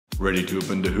Ready to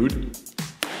open the hood?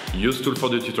 Usetool for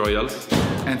the tutorials.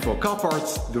 And for car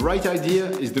parts, the right idea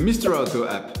is the Mr. Auto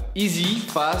app. Easy,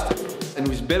 fast, and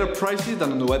with better prices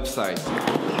than on the website.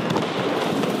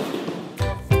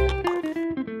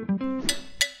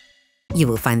 You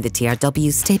will find the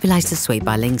TRW stabilizer sway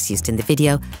bar links used in the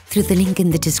video through the link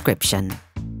in the description.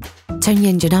 Turn your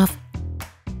engine off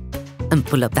and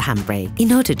pull up the handbrake.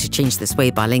 In order to change the sway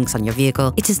bar links on your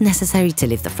vehicle, it is necessary to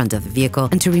lift the front of the vehicle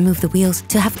and to remove the wheels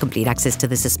to have complete access to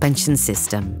the suspension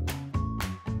system.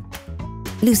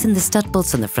 Loosen the stud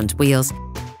bolts on the front wheels,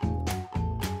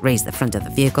 raise the front of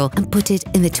the vehicle and put it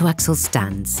in the two-axle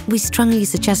stands. We strongly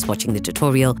suggest watching the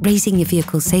tutorial, raising your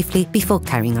vehicle safely before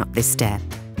carrying out this step.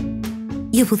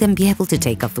 You will then be able to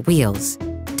take off the wheels.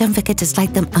 Don't forget to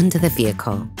slide them under the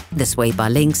vehicle. The sway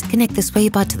bar links connect the sway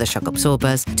bar to the shock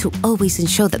absorbers to always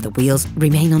ensure that the wheels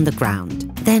remain on the ground.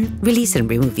 Then release and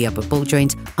remove the upper ball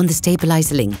joint on the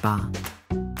stabilizer link bar.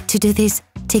 To do this,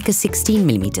 take a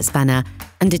 16mm spanner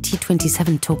and a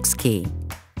T27 Torx key.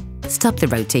 Stop the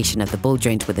rotation of the ball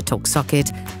joint with a Torx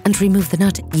socket and remove the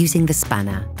nut using the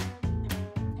spanner.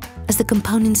 As the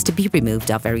components to be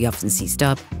removed are very often seized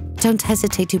up, don't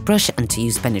hesitate to brush and to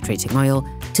use penetrating oil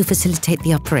to facilitate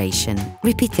the operation.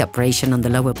 Repeat the operation on the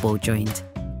lower ball joint.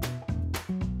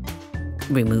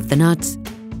 Remove the nuts.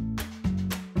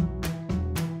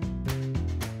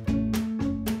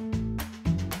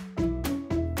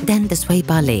 Then the sway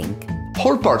bar link.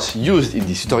 All parts used in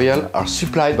this tutorial are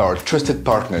supplied by our trusted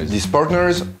partners. These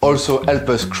partners also help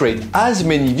us create as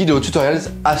many video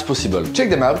tutorials as possible. Check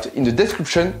them out in the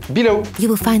description below. You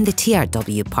will find the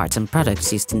TRW parts and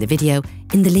products used in the video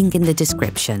in the link in the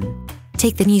description.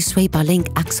 Take the new sway bar link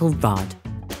axle rod.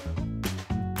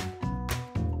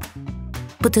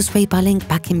 Put the sway bar link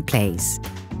back in place.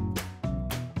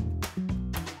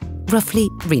 Roughly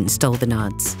reinstall the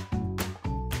nuts.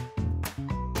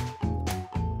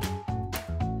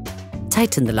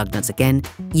 Tighten the lug nuts again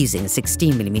using a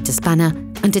 16mm spanner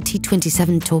and a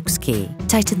T27 Torx key.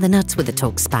 Tighten the nuts with a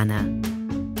Torx spanner.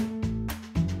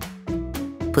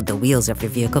 Put the wheels of your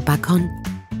vehicle back on.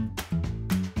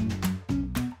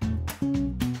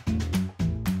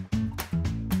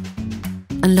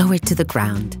 And lower it to the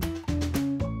ground.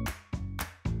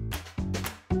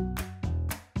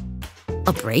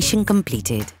 Operation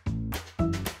completed.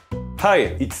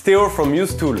 Hi, it's Theo from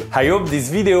Usetool. I hope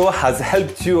this video has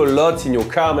helped you a lot in your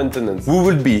car maintenance. We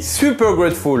would be super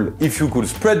grateful if you could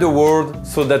spread the word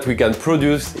so that we can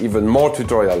produce even more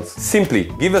tutorials. Simply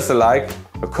give us a like,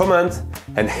 a comment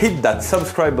and hit that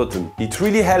subscribe button. It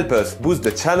really helps us boost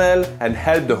the channel and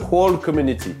help the whole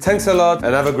community. Thanks a lot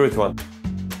and have a great one.